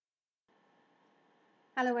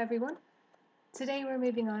Hello everyone. Today we're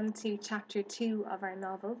moving on to chapter 2 of our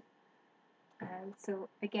novel. So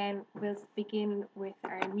again, we'll begin with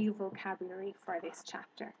our new vocabulary for this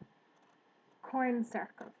chapter. Corn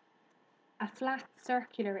circle. A flat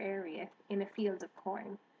circular area in a field of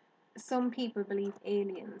corn. Some people believe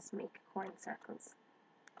aliens make corn circles.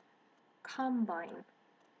 Combine.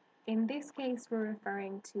 In this case, we're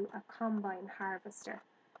referring to a combine harvester,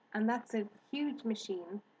 and that's a huge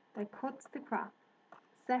machine that cuts the crop,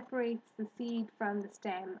 separates the seed from the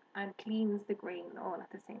stem, and cleans the grain all at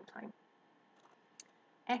the same time.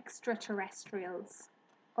 Extraterrestrials,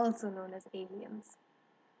 also known as aliens.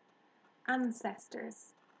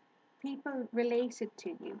 Ancestors, people related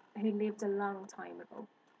to you who lived a long time ago.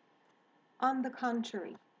 On the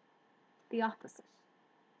contrary, the opposite.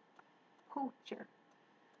 Poacher,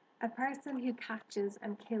 a person who catches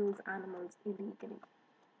and kills animals illegally.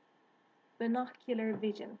 Binocular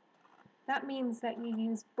vision, that means that you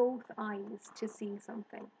use both eyes to see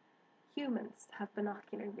something. Humans have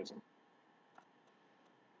binocular vision.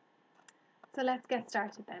 So let's get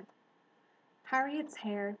started then. Harriet's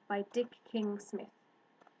Hare by Dick King Smith,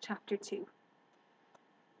 Chapter 2.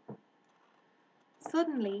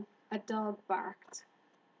 Suddenly, a dog barked.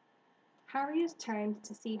 Harriet turned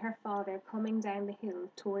to see her father coming down the hill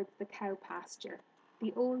towards the cow pasture,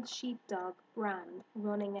 the old sheepdog Bran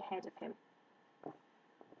running ahead of him.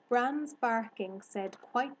 Bran's barking said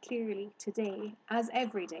quite clearly today, as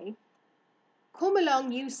every day, "Come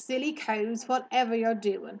along, you silly cows, whatever you're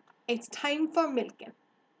doing. It's time for milking."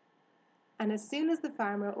 And as soon as the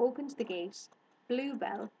farmer opened the gate,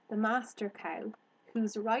 Bluebell, the master cow,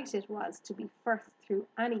 whose right it was to be first through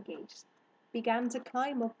any gate, began to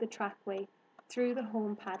climb up the trackway through the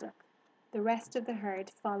home paddock, the rest of the herd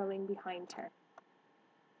following behind her.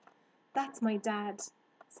 "That's my dad,"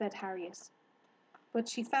 said Harriet. But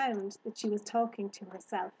she found that she was talking to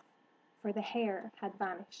herself, for the hare had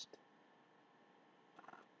vanished.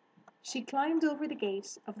 She climbed over the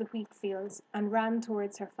gate of the wheat fields and ran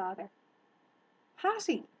towards her father.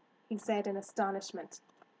 "Hattie," he said in astonishment,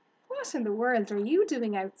 "what in the world are you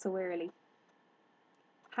doing out so early?"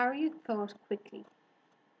 Harriet thought quickly.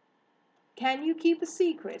 "Can you keep a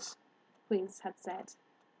secret?" Whiz had said.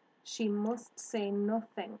 She must say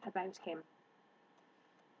nothing about him.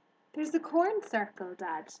 "There's a corn circle,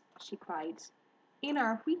 Dad," she cried, "in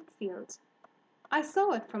our wheat field. I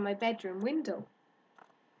saw it from my bedroom window."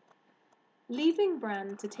 Leaving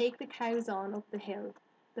Bran to take the cows on up the hill,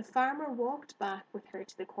 the farmer walked back with her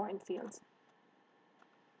to the cornfield.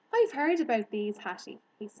 "I've heard about these, Hattie,"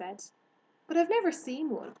 he said, "but I've never seen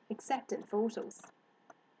one except in photos."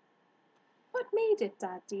 "What made it,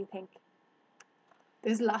 Dad, do you think?"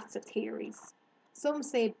 "There's lots of theories. Some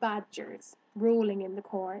say badgers rolling in the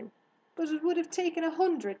corn, but it would have taken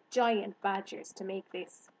 100 giant badgers to make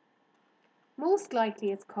this. Most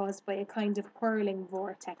likely it's caused by a kind of whirling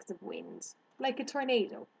vortex of wind, like a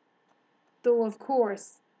tornado. Though, of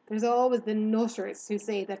course, there's always the nutters who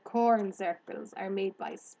say that corn circles are made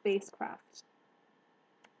by spacecraft."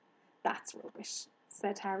 "That's rubbish,"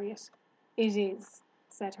 said Harriet. "It is,"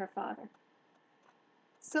 said her father.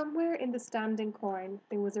 Somewhere in the standing corn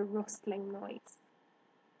there was a rustling noise.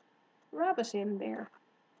 "Rabbit in there,"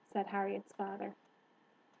 said Harriet's father.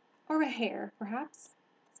 "Or a hare, perhaps,"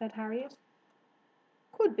 said Harriet.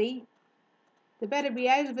 "Could be. They better be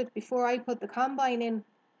out of it before I put the combine in."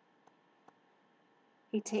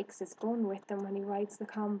 "He takes his gun with him when he rides the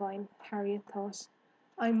combine," Harriet thought.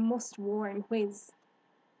 "I must warn Whiz."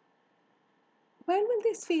 "When will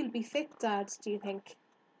this field be fit, Dad, do you think?"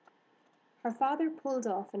 Her father pulled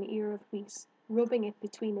off an ear of wheat, rubbing it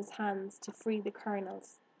between his hands to free the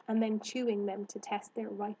kernels, and then chewing them to test their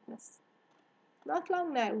ripeness. "Not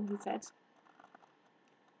long now," he said.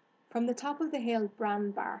 From the top of the hill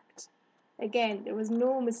Bran barked. Again there was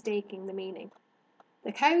no mistaking the meaning.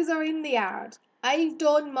 "The cows are in the yard. I've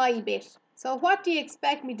done my bit. So what do you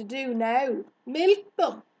expect me to do now? Milk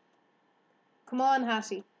them?" "Come on,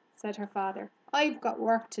 Hattie," said her father. "I've got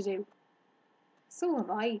work to do." "So have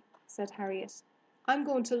I," said Harriet. "I'm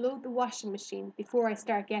going to load the washing machine before I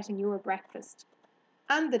start getting your breakfast.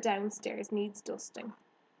 And the downstairs needs dusting."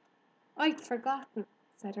 "I'd forgotten,"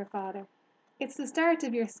 said her father. "It's the start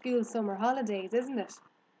of your school summer holidays, isn't it?"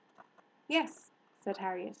 "Yes," said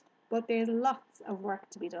Harriet, "but there's lots of work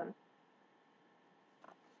to be done."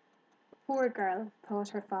 "Poor girl," thought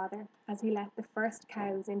her father as he let the first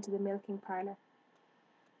cows into the milking parlour.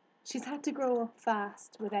 "She's had to grow up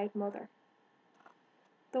fast without mother.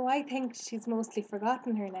 Though I think she's mostly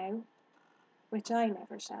forgotten her now, which I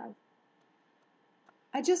never shall.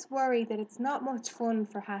 I just worry that it's not much fun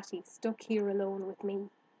for Hattie stuck here alone with me."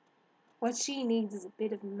 What she needs is a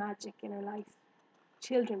bit of magic in her life.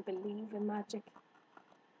 Children believe in magic.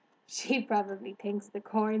 She probably thinks the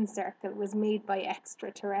corn circle was made by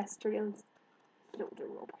extraterrestrials. Load of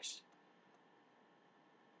rubbish.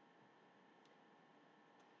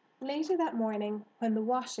 Later that morning, when the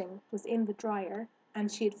washing was in the dryer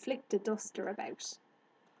and she had flicked a duster about,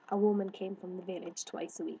 a woman came from the village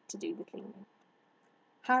twice a week to do the cleaning.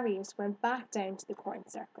 Harriet went back down to the corn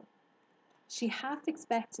circle. She half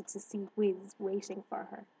expected to see Wiz waiting for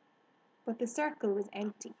her, but the circle was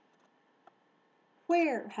empty.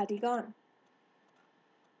 Where had he gone?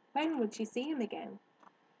 When would she see him again?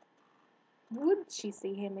 Would she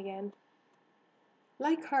see him again?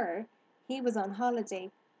 Like her, he was on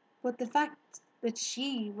holiday, but the fact that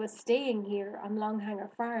she was staying here on Longhanger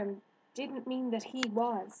Farm didn't mean that he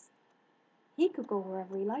was. He could go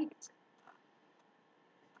wherever he liked.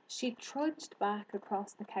 She trudged back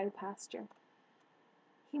across the cow pasture.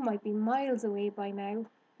 He might be miles away by now,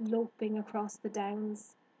 loping across the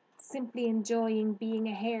downs, simply enjoying being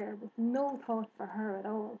a hare with no thought for her at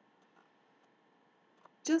all.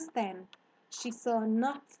 Just then, she saw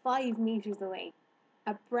not 5 meters away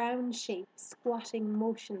a brown shape squatting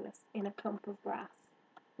motionless in a clump of grass,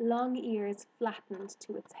 long ears flattened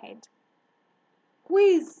to its head.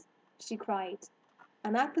 "Whiz!" she cried,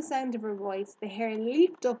 and at the sound of her voice the hare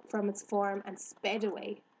leaped up from its form and sped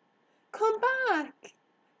away. "Come back!"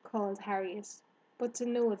 called Harriet, but to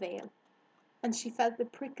no avail, and she felt the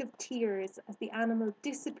prick of tears as the animal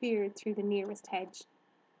disappeared through the nearest hedge.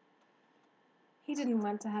 He didn't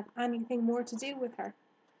want to have anything more to do with her.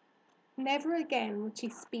 Never again would she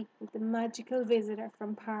speak with the magical visitor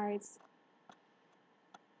from Paris.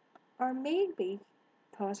 Or maybe,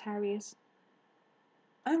 thought Harriet,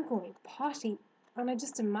 I'm going potty, and I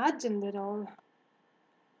just imagined it all.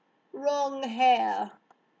 "Wrong hare,"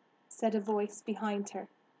 said a voice behind her.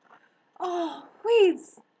 "Oh,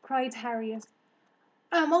 Whiz!" cried Harriet.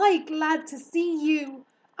 "Am I glad to see you!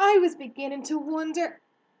 I was beginning to wonder—"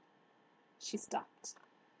 She stopped.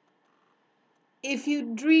 "If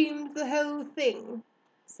you dreamed the whole thing,"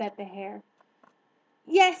 said the hare.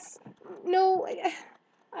 "Yes, no,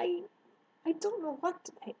 I don't know what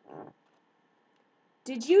to think."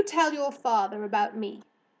 "Did you tell your father about me?"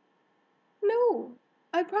 "No,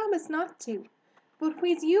 I promise not to. But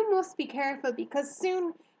Whiz, you must be careful because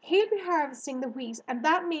soon he'll be harvesting the wheat, and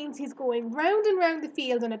that means he's going round and round the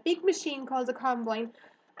field on a big machine called a combine,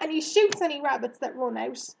 and he shoots any rabbits that run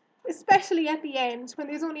out, especially at the end when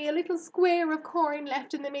there's only a little square of corn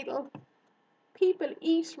left in the middle. People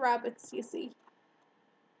eat rabbits, you see."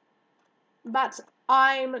 "But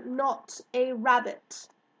I'm not a rabbit."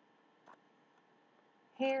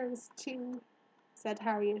 "Hares too," said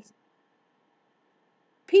Harriet.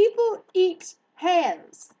 "People eat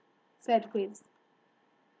hares," said Whiz.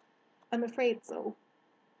 "I'm afraid so.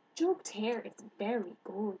 Jugged hare is very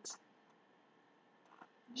good."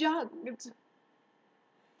 "Jugged?"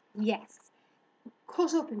 "Yes,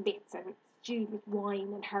 cut up in bits and stewed with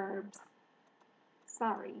wine and herbs.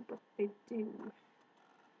 Sorry, but they do."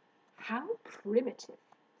 "How primitive,"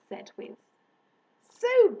 said Whiz.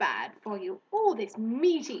 "So bad for you, all this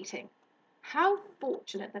meat eating. How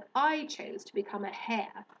fortunate that I chose to become a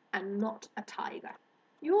hare and not a tiger.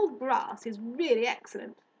 Your grass is really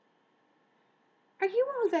excellent." "Are you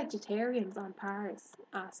all vegetarians on Paris?"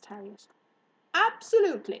 asked Harriet.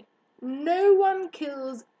 "Absolutely. No one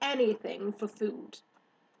kills anything for food."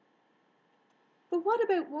 "But what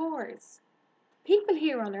about wars? People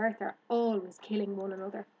here on Earth are always killing one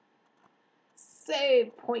another." "So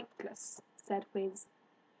pointless," said Whiz.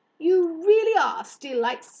 "You really are still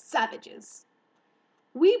like savages.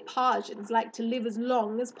 We Parisians like to live as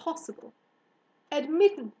long as possible.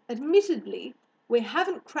 Admittedly, we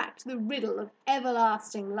haven't cracked the riddle of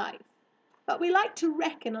everlasting life, but we like to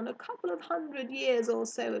reckon on a couple of 100 years or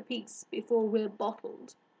so apiece before we're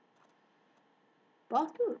bottled."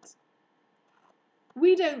 "Bottled?"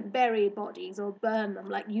 "We don't bury bodies or burn them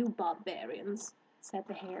like you barbarians," said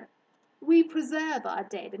the hare. "We preserve our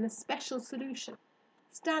dead in a special solution,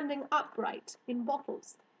 standing upright in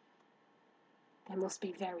bottles." "They must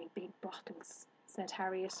be very big bottles," said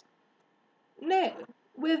Harriet. "No,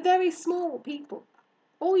 we're very small people.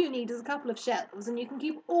 All you need is a couple of shelves and you can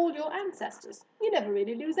keep all your ancestors. You never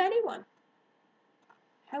really lose anyone."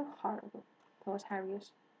 How horrible, thought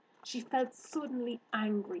Harriet. She felt suddenly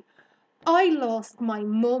angry. "I lost my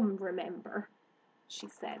mum, remember," she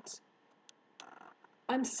said.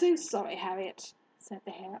 "I'm so sorry, Harriet," said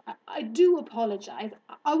the hare. I do apologize.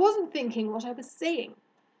 I wasn't thinking what I was saying.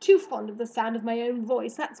 Too fond of the sound of my own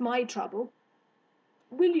voice, that's my trouble.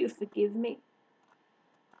 Will you forgive me?"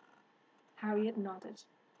 Harriet nodded.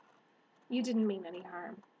 You didn't mean any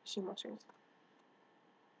harm, she muttered.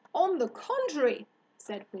 On the contrary,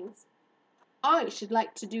 said Whiz, I should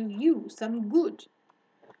like to do you some good.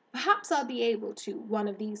 Perhaps I'll be able to one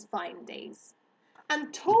of these fine days.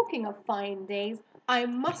 And talking of fine days, I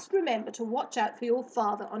must remember to watch out for your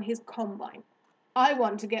father on his combine. I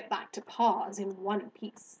want to get back to Pa's in one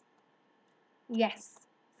piece. Yes,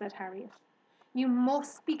 said Harriet. You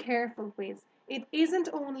must be careful, Whiz. It isn't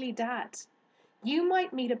only Dad. You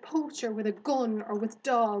might meet a poacher with a gun or with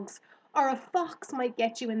dogs, or a fox might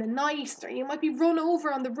get you in the night, or you might be run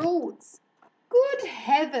over on the roads. Good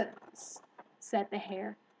heavens, said the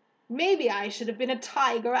Hare. Maybe I should have been a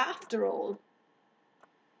tiger after all.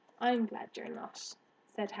 I'm glad you're not,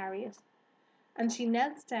 said Harriet, and she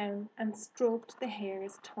knelt down and stroked the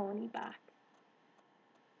Hare's tawny back.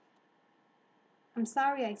 I'm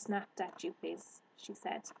sorry I snapped at you, Whiz, she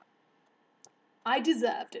said. I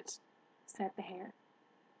deserved it, said the Hare.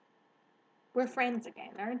 We're friends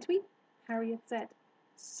again, aren't we? Harriet said.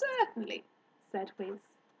 Certainly, said Whiz.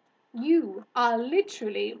 You are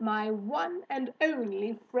literally my one and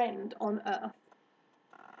only friend on earth.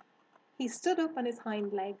 He stood up on his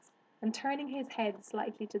hind legs and, turning his head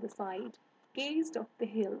slightly to the side, gazed up the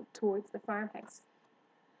hill towards the farmhouse.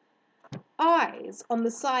 Eyes on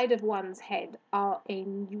the side of one's head are a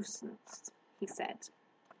nuisance, he said.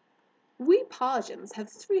 We Parsians have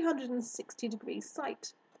 360-degree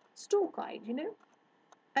sight, stalk-eyed, you know,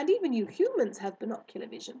 and even you humans have binocular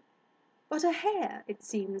vision. But a hare, it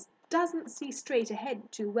seems, doesn't see straight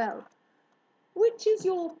ahead too well. Which is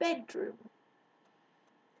your bedroom?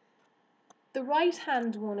 The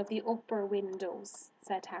right-hand one of the upper windows,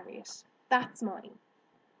 said Harriet. That's mine.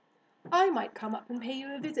 I might come up and pay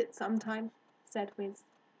you a visit sometime, said Whiz.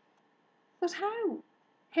 But how?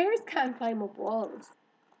 Hares can't climb up walls.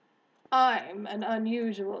 I'm an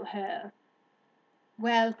unusual hare.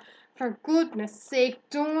 Well, for goodness sake,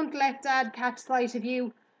 don't let Dad catch sight of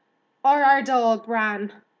you, or our dog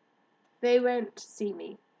Bran. They won't see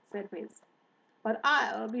me, said Whiz, but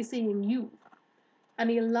I'll be seeing you. And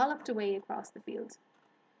he lolloped away across the field.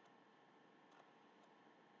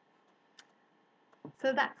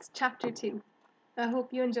 So that's chapter 2. I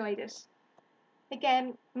hope you enjoyed it.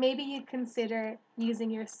 Again, maybe you'd consider using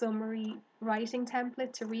your summary writing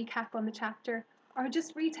template to recap on the chapter, or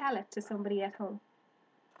just retell it to somebody at home.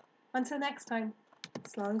 Until next time,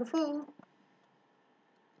 slán go fóill.